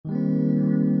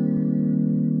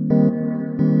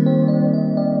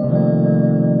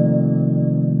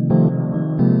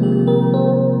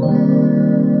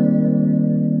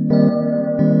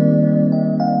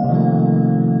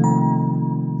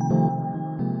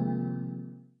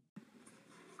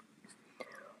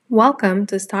Welcome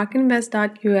to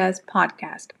StockInvest.us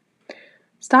podcast.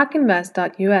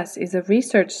 StockInvest.us is a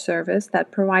research service that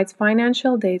provides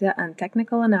financial data and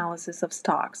technical analysis of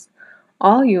stocks.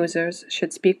 All users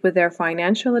should speak with their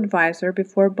financial advisor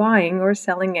before buying or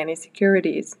selling any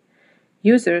securities.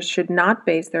 Users should not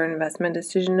base their investment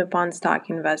decision upon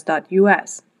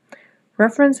StockInvest.us.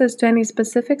 References to any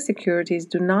specific securities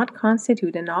do not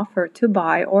constitute an offer to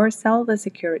buy or sell the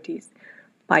securities.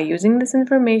 By using this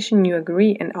information, you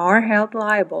agree and are held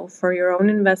liable for your own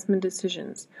investment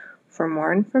decisions. For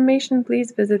more information,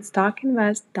 please visit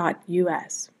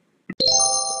stockinvest.us.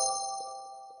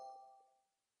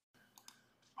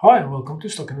 Hi, and welcome to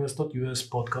StockInvest.us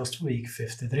podcast for week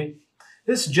 53.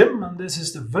 This is Jim, and this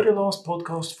is the very last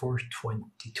podcast for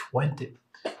 2020.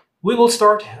 We will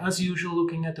start, as usual,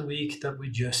 looking at the week that we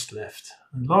just left.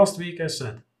 And last week I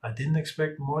said I didn't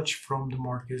expect much from the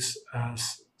markets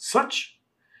as such.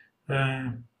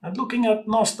 And looking at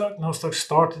Nasdaq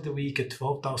started the week at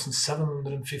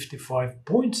 12,755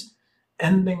 points,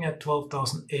 ending at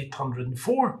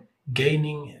 12,804,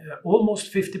 gaining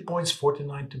almost 50 points,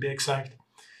 49 to be exact,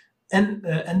 and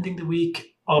ending the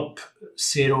week up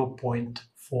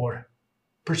 0.4%.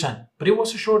 But it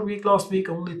was a short week last week,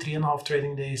 only 3.5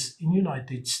 trading days in the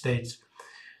United States.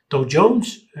 Dow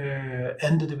Jones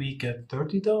ended the week at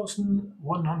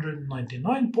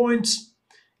 30,199 points,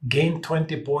 gained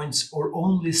 20 points or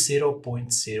only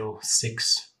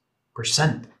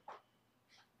 0.06%.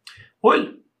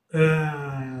 Oil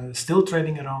still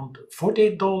trading around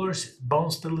 $48,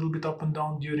 bounced a little bit up and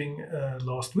down during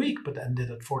last week, but ended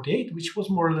at 48, which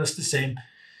was more or less the same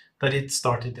that it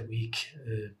started the week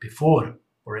before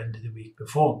or ended the week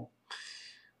before.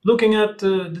 Looking at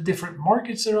the different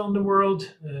markets around the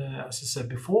world, as I said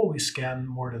before, we scan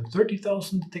more than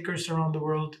 30,000 tickers around the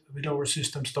world with our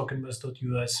system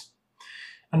StockInvest.us.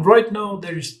 And right now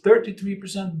there is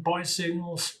 33% buy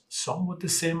signals, somewhat the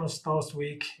same as last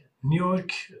week. New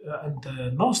York and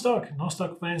Nasdaq,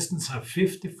 for instance, have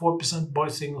 54% buy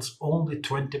signals, only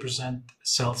 20%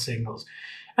 sell signals.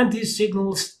 And these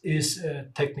signals is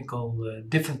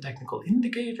different technical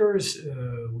indicators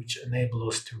which enable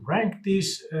us to rank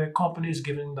these companies,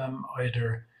 giving them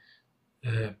either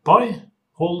buy,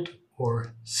 hold,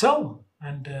 or sell.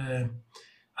 And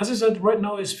as I said, right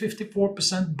now it's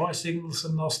 54% buy signals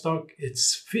in Nasdaq.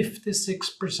 It's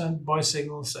 56% buy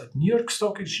signals at New York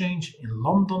Stock Exchange. In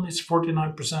London, it's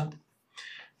 49%.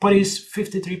 Paris,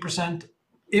 53%.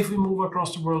 If we move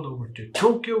across the world over to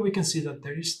Tokyo, we can see that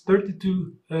there is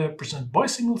 32% buy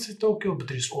signals in Tokyo, but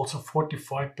there is also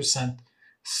 45%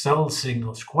 sell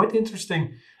signals. Quite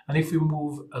interesting. And if we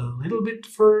move a little bit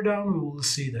further down, we will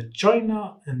see that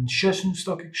China and Shenzhen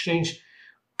Stock Exchange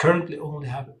currently only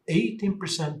have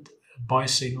 18% buy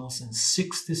signals and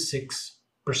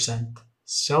 66%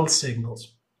 sell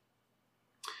signals.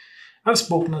 I've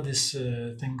spoken of these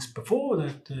things before,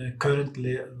 that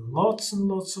currently lots and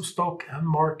lots of stock and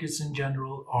markets in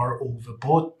general are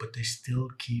overbought, but they still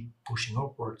keep pushing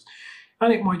upwards.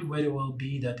 And it might very well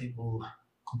be that it will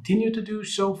continue to do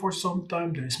so for some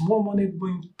time. There is more money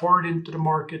being poured into the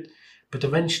market, but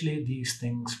eventually these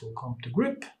things will come to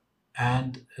grip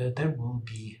and there will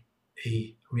be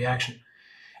a reaction.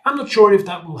 I'm not sure if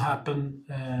that will happen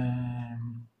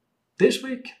this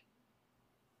week.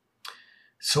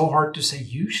 So hard to say.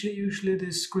 Usually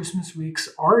these Christmas weeks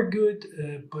are good,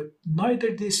 but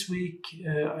neither this week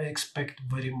I expect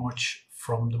very much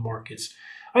from the markets.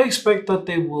 I expect that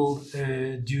they will,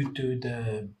 due to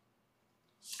the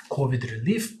COVID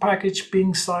relief package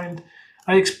being signed,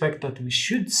 I expect that we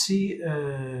should see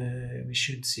a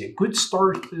good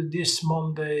start this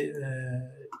Monday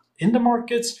in the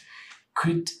markets.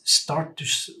 Could start to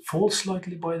fall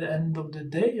slightly by the end of the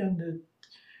day, and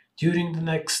during the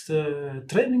next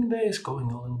trading days, going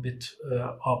a little bit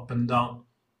up and down.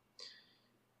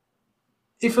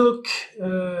 If you look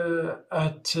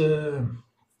at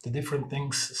the different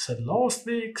things said last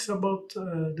week about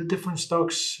the different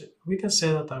stocks, we can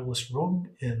say that I was wrong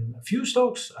in a few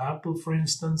stocks. Apple, for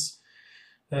instance,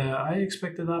 I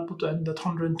expected Apple to end at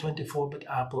 124, but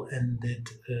Apple ended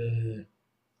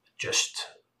just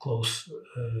close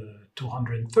to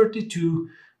 $132.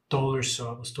 So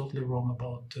I was totally wrong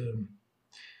about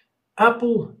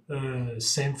Apple.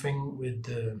 Same thing with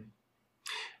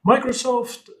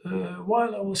Microsoft,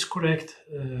 while I was correct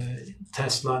in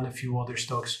Tesla and a few other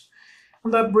stocks.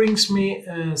 And that brings me,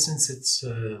 since it's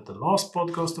the last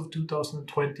podcast of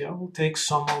 2020, I will take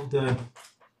some of the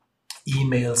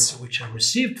emails which I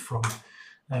received from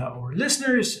our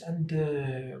listeners. And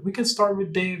we can start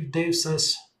with Dave. Dave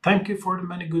says, "Thank you for the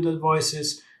many good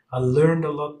advices. I learned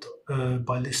a lot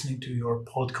by listening to your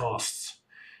podcasts.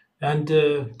 And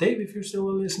Dave, if you're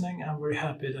still listening, I'm very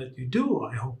happy that you do.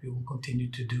 I hope you will continue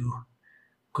to do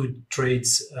good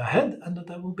trades ahead and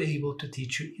that I will be able to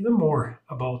teach you even more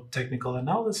about technical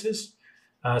analysis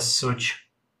as such.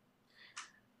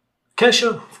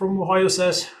 Kesha from Ohio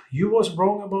says, you was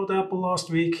wrong about Apple last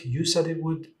week. You said it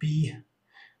would be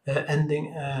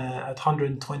ending at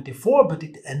 124, but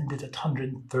it ended at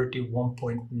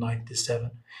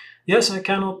 131.97. Yes, I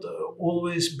cannot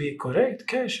always be correct,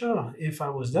 Kesha. If I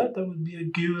was that, I would be a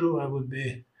guru. I would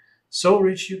be so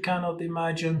rich you cannot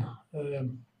imagine.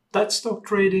 That's stock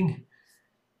trading.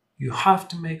 You have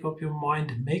to make up your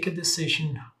mind, make a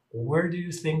decision. Where do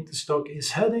you think the stock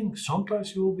is heading?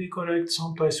 Sometimes you will be correct,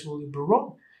 sometimes you will be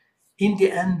wrong. In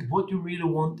the end, what you really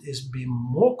want is be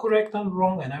more correct than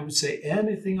wrong, and I would say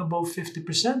anything above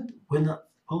 50%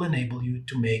 will enable you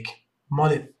to make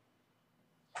money.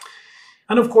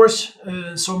 And of course,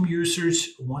 some users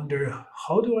wonder,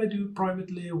 how do I do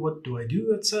privately? What do I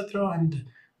do, etc. And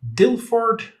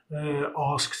Dilford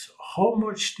asks, how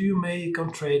much do you make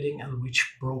on trading and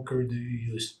which broker do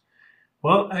you use?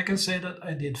 Well, I can say that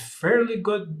I did fairly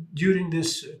good during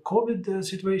this COVID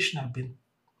situation. I've been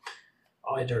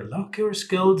either lucky or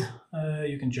skilled.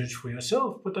 You can judge for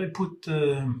yourself, but I put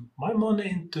my money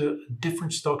into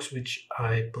different stocks which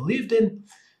I believed in.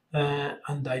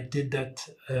 And I did that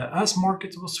as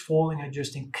market was falling. I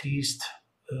just increased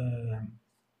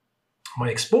my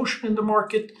exposure in the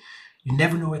market. You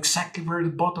never know exactly where the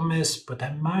bottom is, but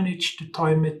I managed to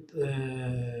time it.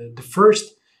 The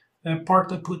first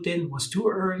part I put in was too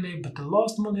early, but the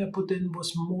last money I put in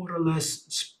was more or less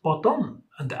spot on.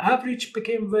 And the average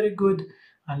became very good.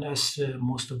 And as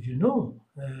most of you know,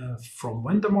 from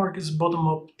when the markets bottom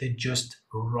up, they just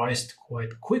rise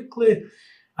quite quickly.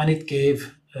 And it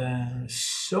gave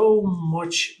so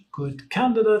much good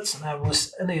candidates, and I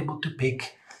was unable to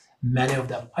pick many of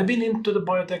them. I've been into the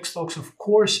biotech stocks, of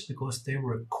course, because they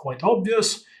were quite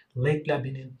obvious. Lately, I've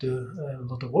been into a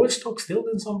lot of oil stocks, still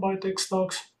in some biotech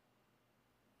stocks,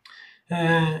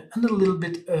 and a little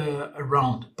bit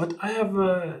around. But I have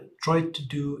tried to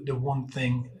do the one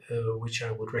thing which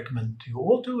I would recommend you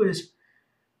all do is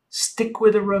stick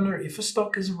with a runner. If a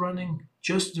stock is running,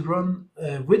 just run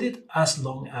with it as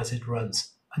long as it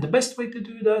runs. And the best way to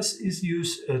do this is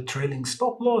use a trailing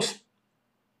stop loss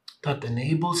that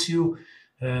enables you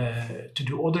to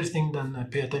do other things than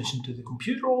pay attention to the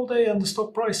computer all day and the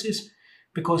stock prices,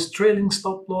 because trailing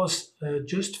stop loss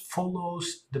just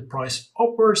follows the price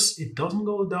upwards. It doesn't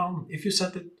go down. If you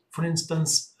set it, for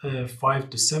instance, 5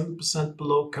 to 7%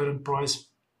 below current price,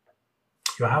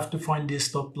 you have to find this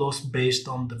stop loss based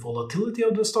on the volatility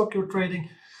of the stock you're trading.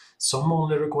 Some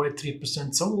only require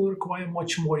 3%, some will require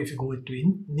much more. If you go into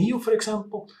NEO, for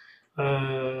example,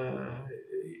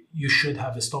 you should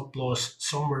have a stop loss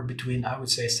somewhere between, I would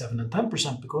say, 7 and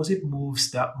 10%, because it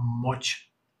moves that much.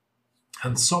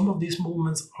 And some of these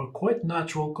movements are quite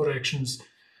natural corrections,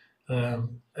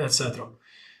 etc.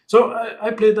 So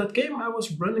I played that game. I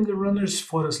was running the runners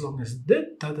for as long as it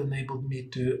did. That enabled me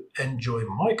to enjoy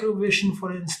Microvision,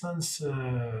 for instance.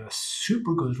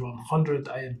 Super good run, 100.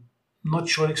 I'm not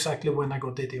sure exactly when I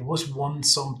got it. It was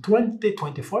some 20,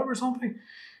 25 or something.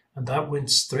 And that went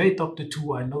straight up to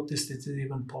 2. I noticed it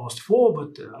even past 4,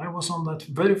 but I was on that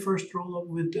very first roll up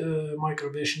with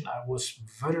Microvision. I was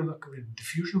very lucky with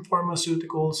Diffusion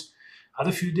Pharmaceuticals. Had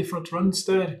a few different runs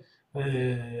there.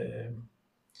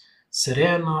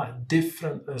 Sorrento,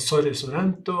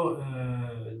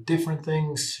 different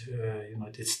things,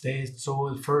 United States,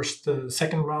 so first,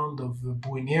 second round of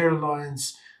Boeing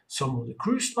Airlines, some of the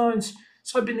cruise lines.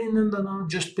 So I've been in and I've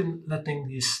just been letting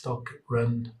this stock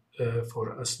run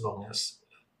for as long as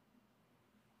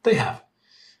they have.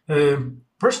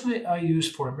 Personally, I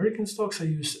use for American stocks, I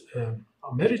use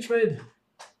Ameritrade.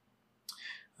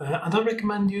 And I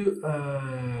recommend you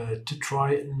to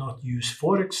try not use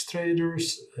Forex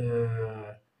traders.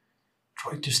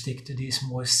 Try to stick to these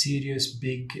more serious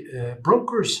big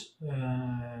brokers,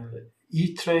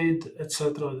 E-Trade,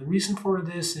 etc. The reason for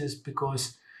this is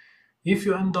because if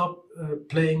you end up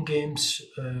playing games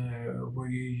where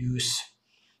you use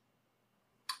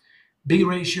big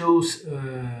ratios,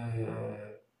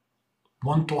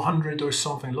 1 to 100 or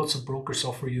something, lots of brokers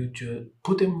offer you to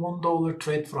put in $1,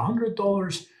 trade for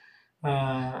 $100,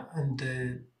 and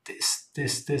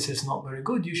this is not very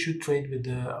good. You should trade with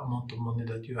the amount of money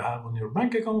that you have on your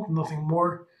bank account, nothing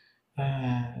more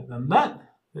than that.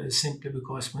 Simply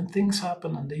because when things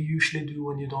happen, and they usually do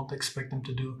when you don't expect them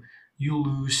to do, you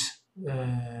lose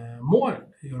more.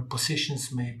 Your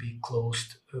positions may be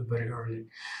closed very early.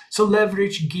 So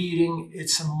leverage gearing,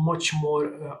 it's a much more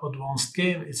advanced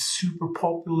game. It's super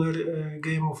popular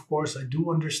game, of course. I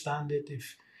do understand it.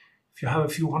 If if you have a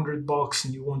few $100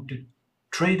 and you want to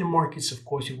trade the markets, of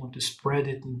course you want to spread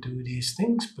it and do these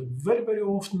things, but very, very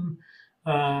often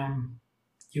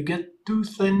you get too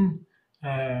thin,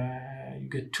 you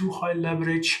get too high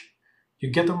leverage, you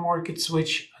get a market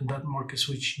switch, and that market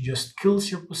switch just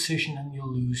kills your position and you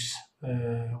lose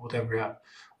whatever you have.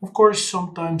 Of course,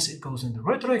 sometimes it goes in the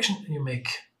right direction and you make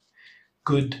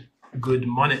good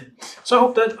money. So I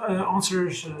hope that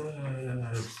answers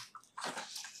a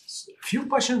few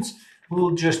questions.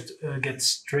 We'll just get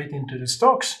straight into the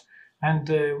stocks, and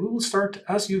we will start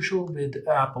as usual with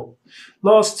Apple.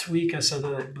 Last week I said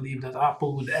that I believe that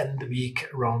Apple would end the week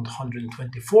around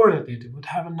 124, that it would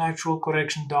have a natural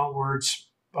correction downwards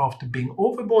after being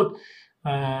overbought.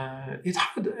 It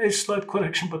had a slight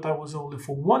correction, but that was only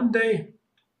for one day.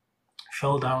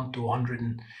 Fell down to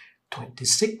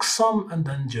 126 some, and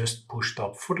then just pushed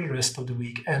up for the rest of the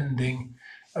week, ending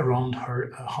around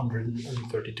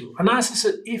 132. And as I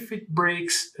said, if it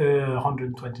breaks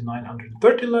 129,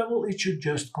 130 level, it should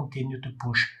just continue to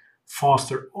push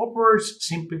faster upwards,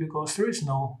 simply because there is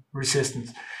no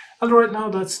resistance. And right now,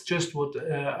 that's just what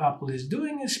Apple is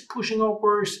doing, is pushing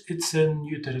upwards. It's a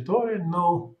new territory,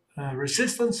 no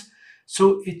resistance,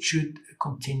 so it should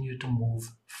continue to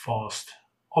move fast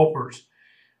upwards.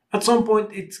 At some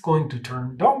point, it's going to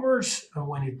turn downwards, and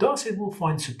when it does, it will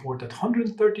find support at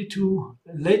 132,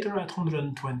 later at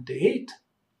 128,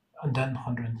 and then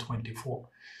 124.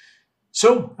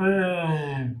 So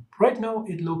right now,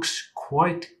 it looks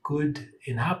quite good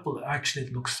in Apple. Actually,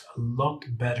 it looks a lot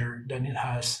better than it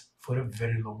has for a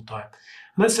very long time.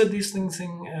 And I said these things,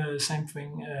 same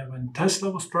thing when Tesla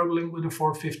was struggling with the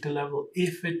 450 level.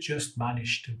 If it just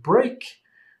managed to break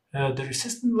the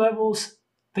resistance levels,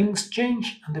 things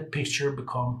change and the picture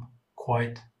become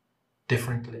quite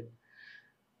differently.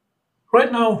 Right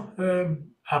now,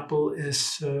 Apple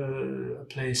is a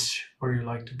place where you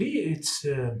like to be. It's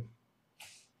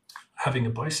having a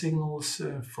buy signals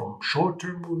from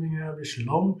short-term moving average,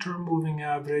 long-term moving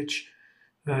average,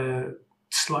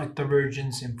 slight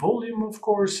divergence in volume, of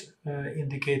course,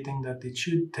 indicating that it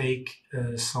should take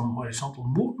some horizontal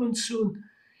movement soon.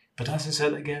 But as I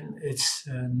said again, it's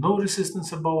no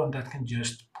resistance above, and that can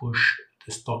just push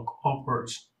the stock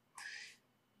upwards.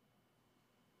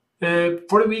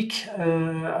 For the week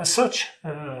as such,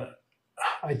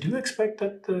 I do expect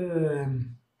that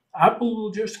Apple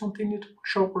will just continue to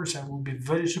push upwards. I will be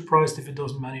very surprised if it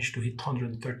doesn't manage to hit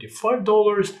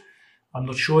 $135. I'm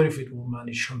not sure if it will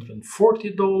manage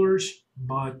 $140,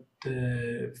 but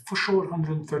for sure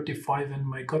 135, and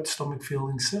my gut stomach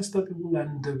feeling says that it will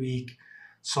end the week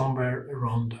somewhere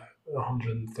around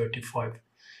 135.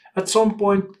 At some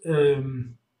point,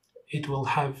 it will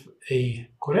have a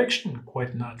correction,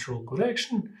 quite natural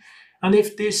correction. And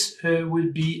if this will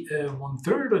be a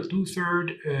 1/3 or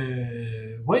 2/3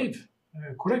 wave,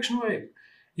 correction wave,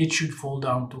 it should fall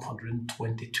down to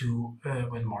 122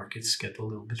 when markets get a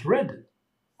little bit red.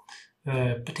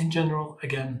 But in general,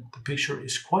 again, the picture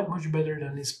is quite much better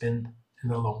than it's been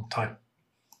in a long time.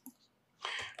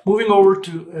 Moving over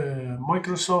to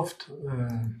Microsoft.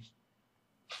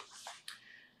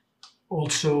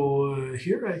 Also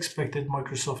here, I expected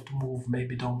Microsoft to move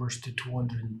maybe downwards to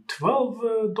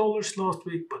 $212 last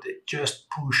week, but it just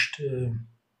pushed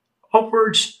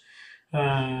upwards.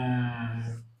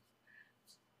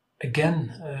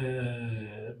 Again,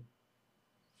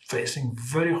 facing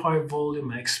very high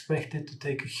volume. I expected to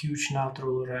take a huge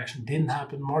natural reaction. Didn't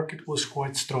happen. Market was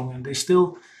quite strong, and there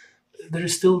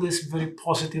is still this very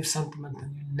positive sentiment,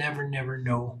 and you never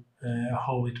know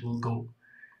how it will go.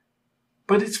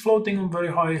 But it's floating on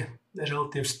very high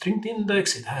relative strength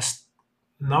index. It has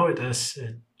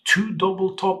two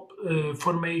double top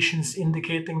formations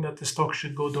indicating that the stock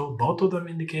should go down. Both of them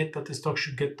indicate that the stock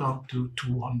should get down to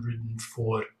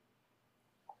 $204.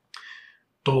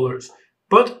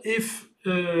 But if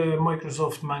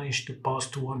Microsoft managed to pass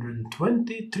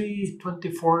 $223,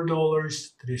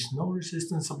 $24, there is no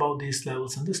resistance above these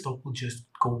levels, and the stock will just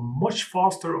go much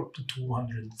faster up to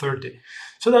 $230.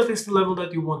 So that is the level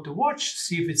that you want to watch,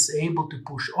 see if it's able to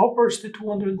push upwards to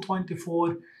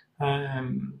 $224.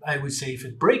 I would say if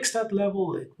it breaks that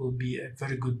level, it will be a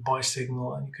very good buy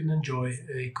signal, and you can enjoy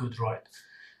a good ride.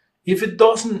 If it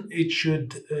doesn't,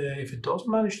 if it does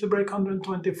manage to break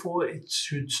 124, it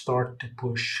should start to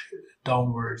push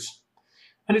downwards.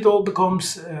 And it all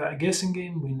becomes a guessing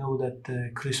game. We know that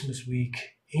Christmas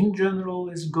week in general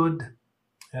is good.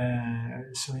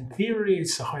 So in theory,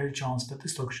 it's a higher chance that the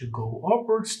stock should go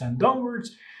upwards than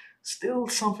downwards. Still,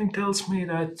 something tells me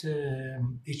that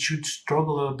it should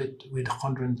struggle a bit with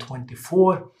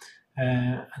 124,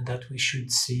 and that we should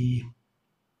see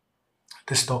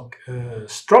the stock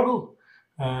struggle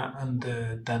and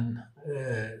then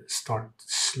start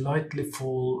slightly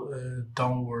fall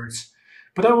downwards.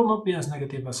 But I will not be as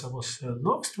negative as I was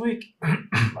last week.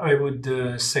 I would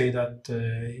say that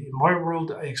in my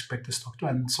world, I expect the stock to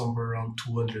end somewhere around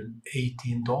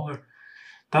 $218.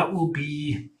 That will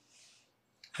be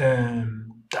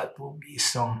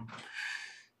some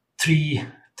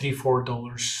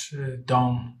 $4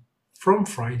 down from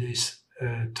Friday's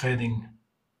trading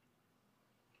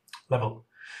level.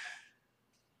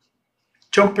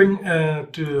 Jumping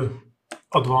to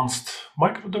Advanced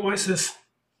Micro Devices.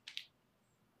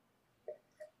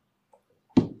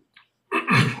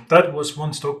 That was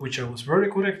one stock which I was very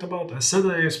correct about. I said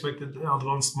I expected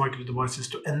Advanced Micro Devices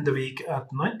to end the week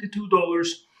at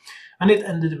 $92, and it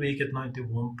ended the week at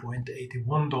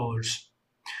 $91.81.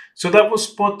 So that was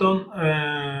spot on.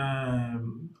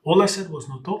 All I said was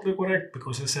not totally correct,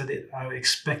 because I said I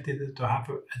expected it to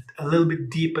have a little bit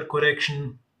deeper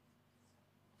correction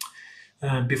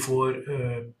before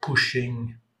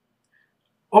pushing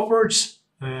upwards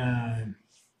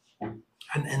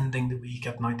and ending the week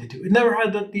at 92. It never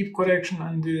had that deep correction,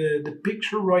 and the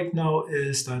picture right now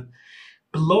is that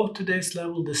below today's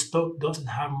level, the stock doesn't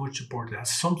have much support. It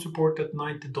has some support at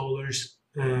 $90,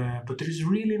 but there is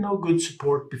really no good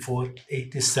support before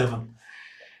 87.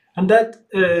 And that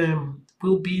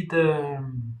will be the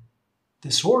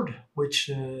sword which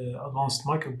Advanced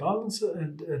Micro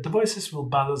Devices will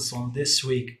balance on this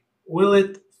week. Will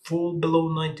it fall below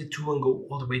 92 and go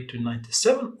all the way to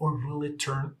 97, or will it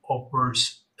turn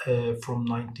upwards from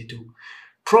 92?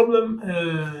 Problem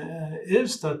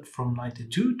is that from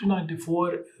 92 to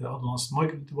 94, Advanced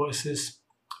Micro Devices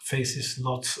faces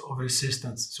lots of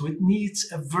resistance. So it needs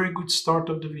a very good start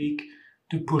of the week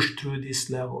to push through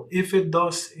this level. If it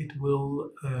does, it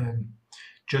will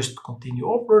just continue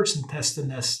upwards and test the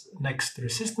next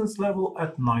resistance level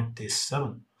at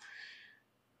 97.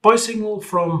 Buy signal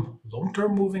from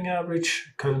long-term moving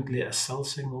average, currently a sell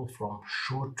signal from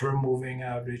short-term moving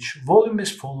average. Volume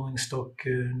is following stock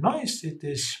nice. It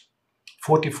is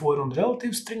 44 on the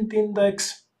relative strength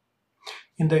index.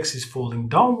 Index is falling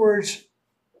downwards.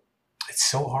 It's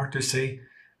so hard to say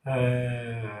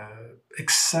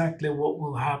exactly what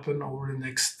will happen over the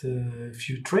next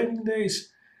few trading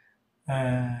days.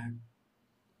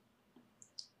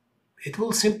 It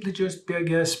will simply just be a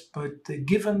guess, but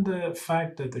given the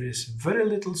fact that there is very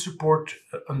little support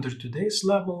under today's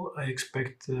level, I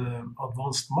expect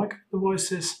Advanced Micro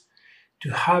Devices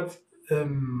to have a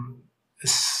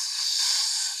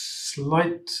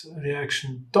slight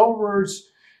reaction downwards,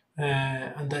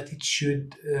 and that it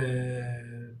should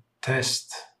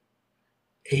test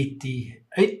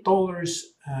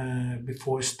 $88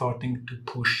 before starting to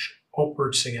push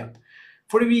upwards again.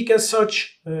 For the week as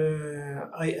such,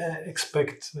 I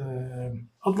expect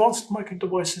Advanced Micro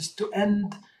Devices to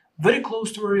end very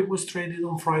close to where it was traded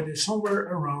on Friday, somewhere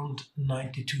around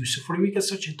 92. So for the week as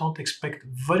such, I don't expect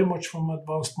very much from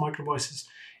Advanced Micro Devices.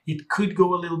 It could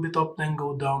go a little bit up, then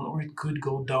go down, or it could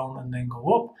go down and then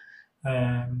go up.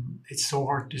 It's so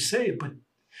hard to say, but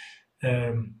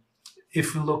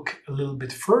if we look a little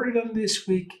bit further than this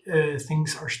week,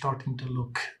 things are starting to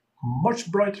look much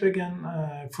brighter again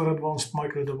for Advanced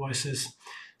Micro Devices,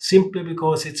 simply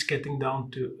because it's getting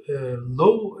down to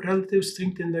low relative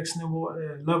strength index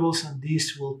levels, and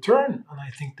these will turn, and I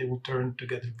think they will turn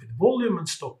together with volume, and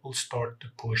stock will start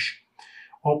to push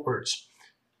upwards.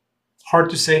 Hard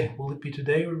to say, will it be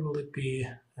today or will it be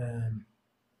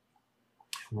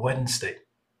Wednesday?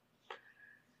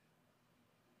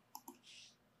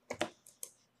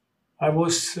 I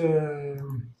was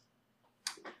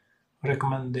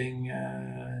recommending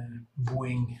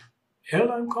Boeing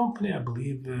Airline Company. I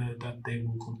believe that they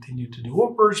will continue to do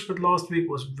upwards, but last week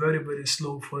was very, very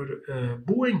slow for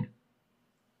Boeing.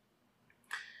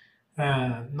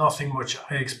 Nothing much.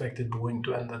 I expected Boeing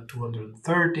to end at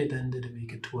 230, it ended the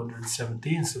week at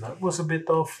 217, so that was a bit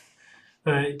off.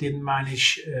 It didn't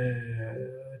manage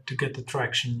to get the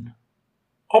traction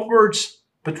upwards.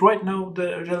 But right now,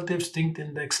 the relative strength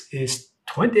index is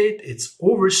 28. It's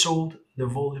oversold. The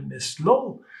volume is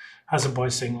low. Has a buy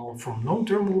signal from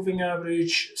long-term moving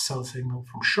average, sell signal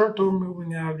from short-term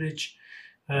moving average.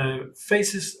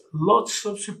 Faces lots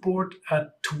of support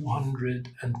at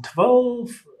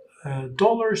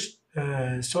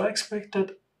 $212. So I expect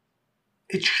that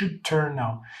it should turn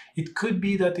now. It could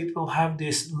be that it will have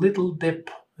this little dip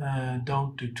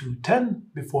down to 210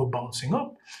 before bouncing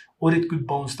up, or it could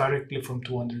bounce directly from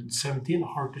 217,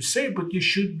 hard to say, but you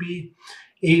should be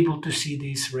able to see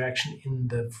this reaction in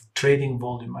the trading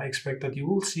volume. I expect that you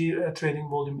will see trading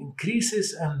volume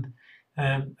increases, and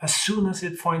As soon as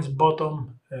it finds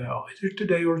bottom, either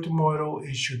today or tomorrow,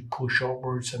 it should push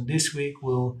upwards, and this week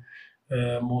will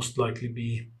most likely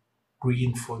be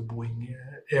green for Boeing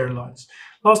Airlines.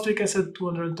 Last week I said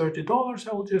 $230.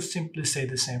 I will just simply say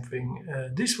the same thing.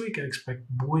 This week I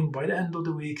expect Boeing by the end of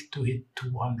the week to hit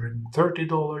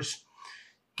 $230.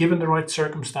 Given the right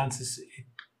circumstances, it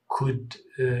could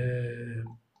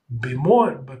be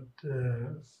more, but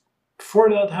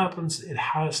before that happens, it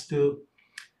has to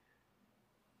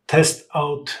test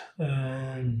out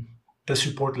the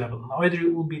support level. Either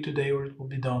it will be today or it will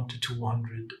be down to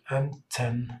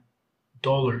 $210.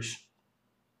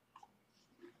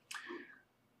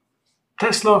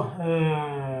 Tesla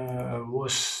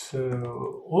was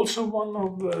also one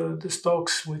of the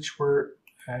stocks which were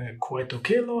quite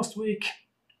okay last week.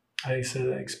 I said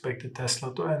I expected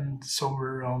Tesla to end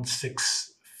somewhere around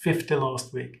 650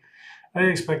 last week. I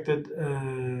expected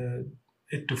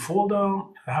it to fall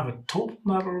down, have a total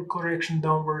narrow correction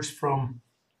downwards from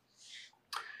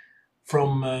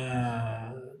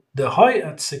the high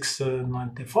at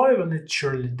 695, and it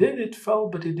surely did. It fell,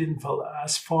 but it didn't fall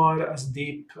as far, as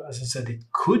deep as I said it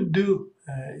could do.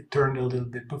 It turned a little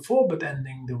bit before, but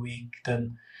ending the week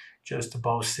then just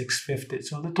about 650.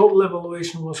 So the total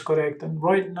evaluation was correct. And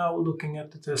right now, looking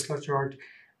at the Tesla chart,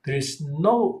 there is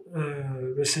no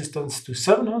resistance to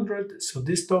 700. So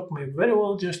this stock may very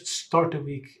well just start the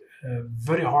week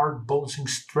very hard, bouncing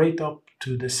straight up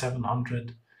to the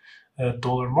 $700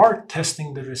 mark,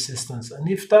 testing the resistance. And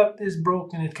if that is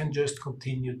broken, it can just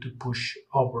continue to push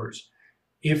upwards.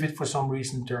 If it for some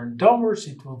reason turns downwards,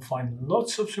 it will find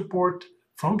lots of support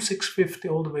from 650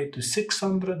 all the way to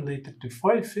 600, later to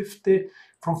 550.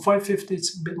 From 550,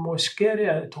 it's a bit more scary.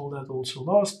 I told that also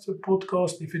last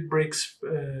podcast. If it breaks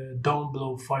down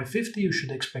below 550, you should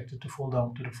expect it to fall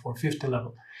down to the 450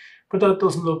 level. But that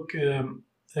doesn't look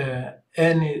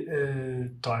any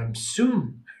time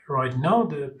soon. Right now,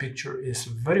 the picture is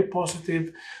very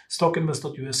positive.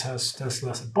 StockInvest.us has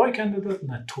Tesla as a buy candidate,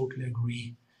 and I totally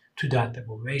agree to that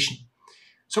evaluation.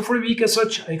 So for the week as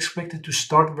such, I expect it to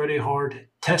start very hard,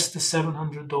 test the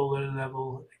 $700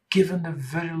 level, given the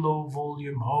very low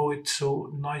volume, how it so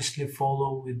nicely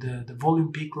followed with the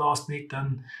volume peak last week.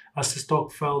 Then as the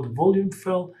stock fell, the volume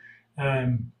fell.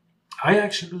 I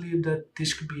actually believe that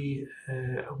this could be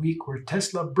a week where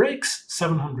Tesla breaks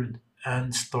 700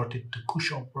 and started to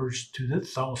push upwards to the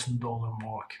 $1,000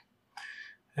 mark.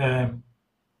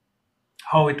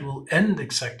 How it will end,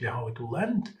 exactly how it will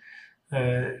end,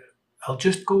 I'll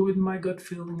just go with my gut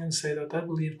feeling and say that I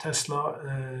believe Tesla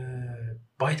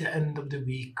by the end of the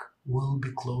week will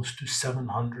be close to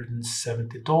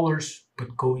 $770,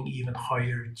 but going even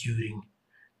higher during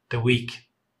the week.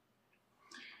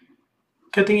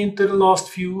 Getting into the last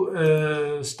few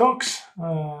stocks,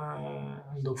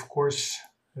 and of course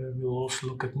we'll also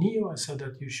look at NIO. I said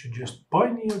that you should just buy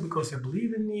NIO because I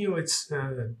believe in NIO. It's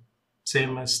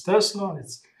same as Tesla.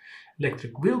 It's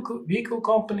electric vehicle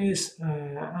companies,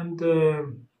 and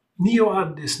NIO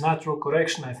had this natural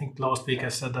correction. I think last week I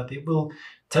said that it will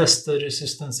test the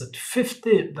resistance at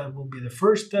 50. That will be the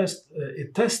first test.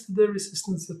 It tested the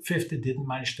resistance at 50, didn't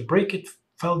manage to break it,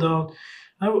 fell down.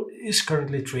 Now is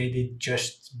currently traded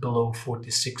just below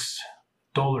 $46.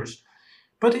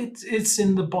 But it's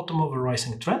in the bottom of a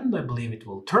rising trend. I believe it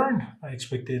will turn. I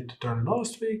expected it to turn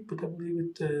last week, but I believe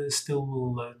it still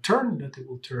will turn, that it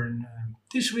will turn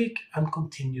this week and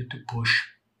continue to push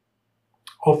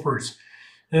upwards.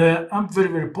 I'm very,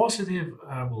 very positive.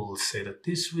 I will say that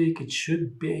this week it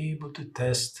should be able to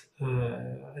test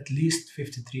at least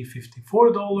 $53,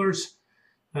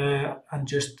 $54 and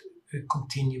just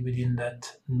continue within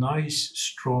that nice,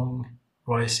 strong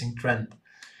rising trend.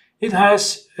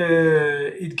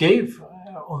 It gave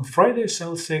on Friday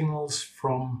sell signals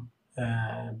from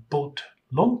both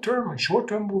long-term and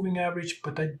short-term moving average,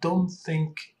 but I don't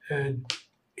think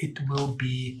it will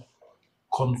be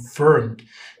confirmed.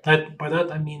 By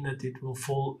that I mean that it will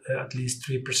fall at least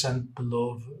 3%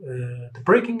 below the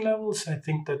breaking levels. I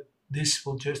think that this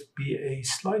will just be a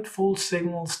slight false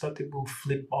signals that it will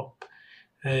flip up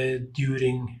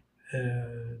during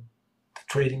the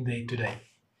trading day today.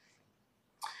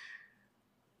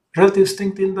 Relative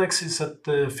strength index is at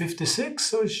 56,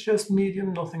 so it's just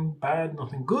medium, nothing bad,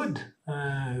 nothing good,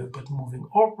 but moving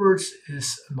upwards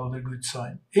is another good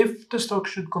sign. If the stock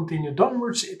should continue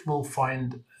downwards, it will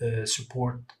find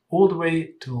support all the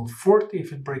way to 40.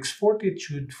 If it breaks 40, it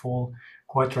should fall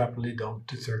quite rapidly down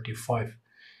to 35.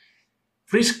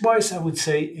 Risk-wise, I would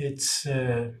say it's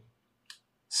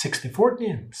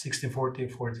 60-40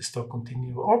 for the stock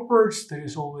continue upwards. There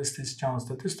is always this chance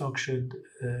that the stock should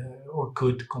or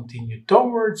could continue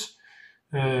downwards.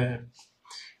 But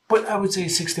But I would say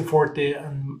 60-40,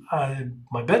 and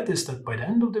my bet is that by the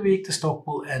end of the week, the stock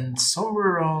will end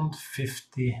somewhere around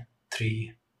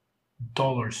 $53.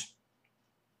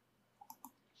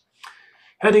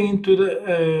 Heading into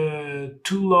the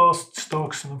two last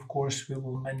stocks, and of course, we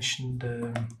will mention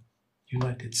the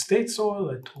United States oil.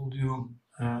 I told you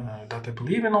that I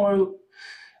believe in oil.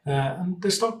 And the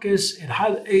stock it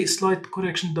had a slight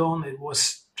correction down. It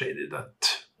was traded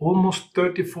at almost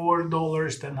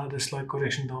 $34, then had a slight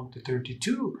correction down to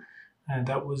 32. And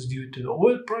that was due to the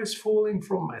oil price falling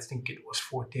from, I think it was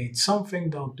 48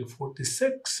 something down to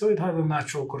 46. So it had a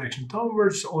natural correction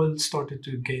downwards. Oil started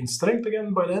to gain strength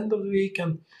again by the end of the week,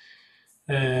 and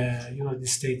United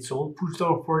States oil pushed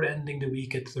upward, ending the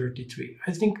week at 33.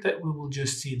 I think that we will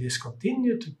just see this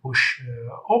continue to push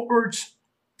upwards.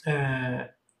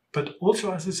 But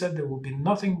also, as I said, there will be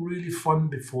nothing really fun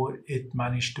before it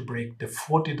managed to break the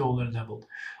 $40 level.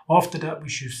 After that, we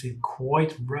should see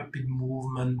quite rapid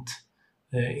movement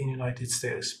in United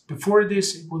States. Before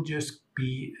this, it will just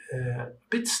be a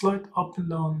bit slight up and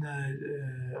down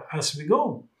as we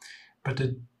go. But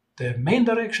the main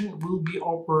direction will be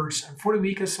upwards. And for the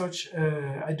week as such,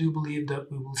 I do believe that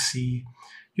we will see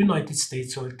United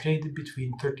States oil traded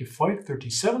between $35,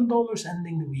 $37,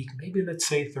 ending the week, maybe let's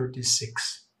say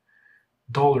 $36.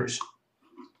 The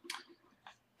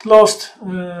last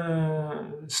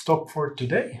stock for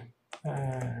today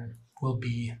will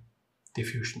be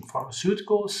Diffusion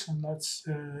Pharmaceuticals, and that's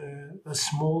a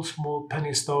small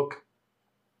penny stock.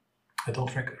 I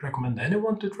don't recommend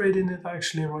anyone to trade in it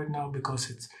actually right now because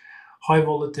it's high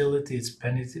volatility, it's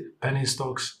penny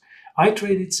stocks. I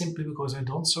trade it simply because I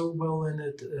don't so well in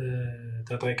it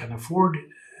that I can afford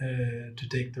to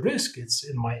take the risk. It's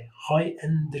in my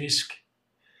high-end risk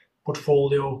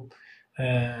portfolio,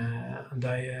 and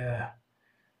I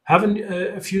have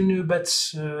a few new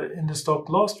bets in the stock.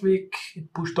 Last week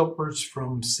it pushed upwards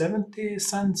from 70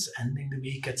 cents, ending the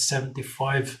week at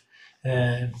 75.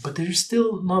 But there is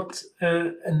still not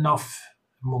enough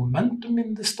momentum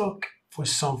in the stock for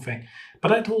something.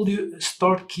 But I told you,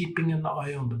 start keeping an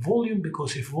eye on the volume,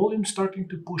 because if volume starting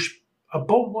to push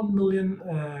above 1 million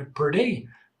per day,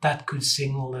 that could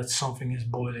signal that something is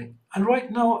boiling. And right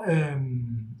now,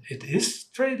 it is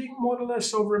trading more or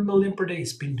less over 1 million per day.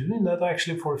 It's been doing that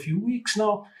actually for a few weeks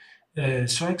now.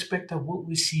 So I expect that what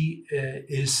we see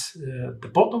is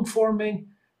the bottom forming,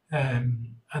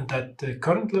 and that the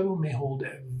current level may hold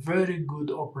a very good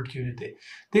opportunity.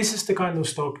 This is the kind of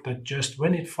stock that just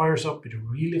when it fires up, it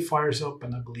really fires up,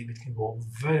 and I believe it can go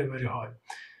very, very high.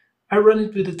 I run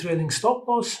it with a trailing stop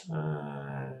loss.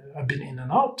 I've been in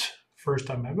and out. First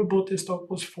time I ever bought this stock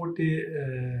was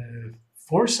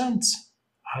 44 cents.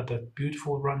 Had that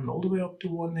beautiful run all the way up to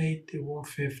 180,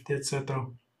 150,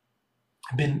 etc.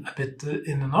 I've been a bit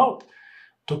in and out.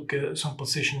 Took some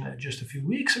position just a few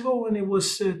weeks ago when it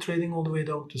was trading all the way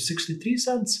down to 63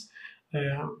 cents.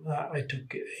 I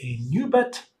took a new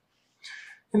bet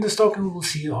in the stock, and we'll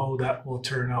see how that will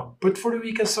turn out. But for the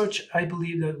week as such, I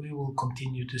believe that we will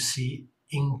continue to see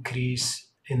increase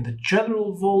in the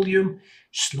general volume,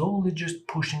 slowly just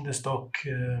pushing the stock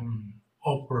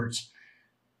upwards.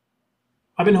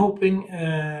 I've been hoping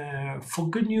for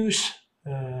good news,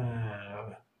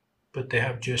 but they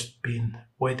have just been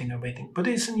waiting and waiting. But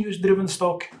it's a news-driven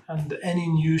stock, and any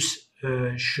news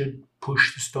should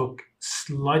push the stock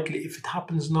slightly. If it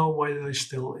happens now, while there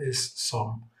still is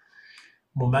some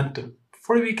momentum.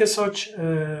 For the week as such,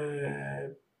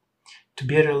 to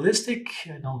be realistic,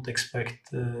 I don't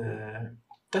expect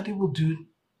that it will do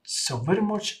so very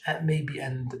much, and maybe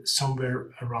end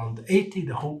somewhere around 80.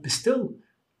 The hope is still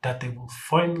that they will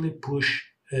finally push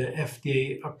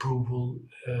FDA approval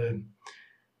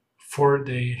for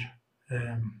their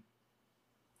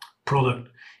product.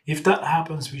 If that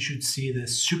happens, we should see the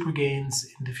super gains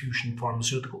in Diffusion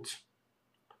Pharmaceuticals.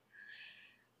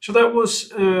 So that was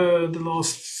the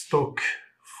last stock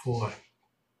for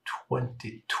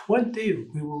 2020.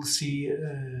 We will see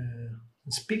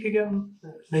and speak again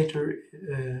later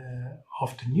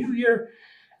after New Year,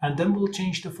 and then we'll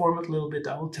change the format a little bit.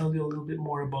 I will tell you a little bit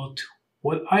more about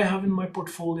what I have in my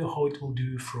portfolio, how it will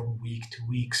do from week to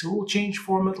week. So we'll change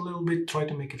format a little bit, try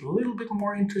to make it a little bit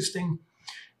more interesting.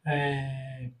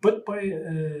 But by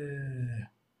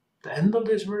the end of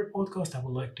this very podcast, I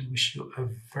would like to wish you a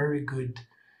very good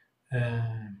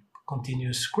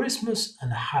continuous Christmas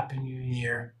and a Happy New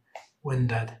Year when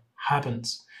that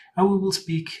happens. And we will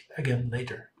speak again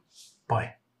later.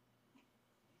 Bye.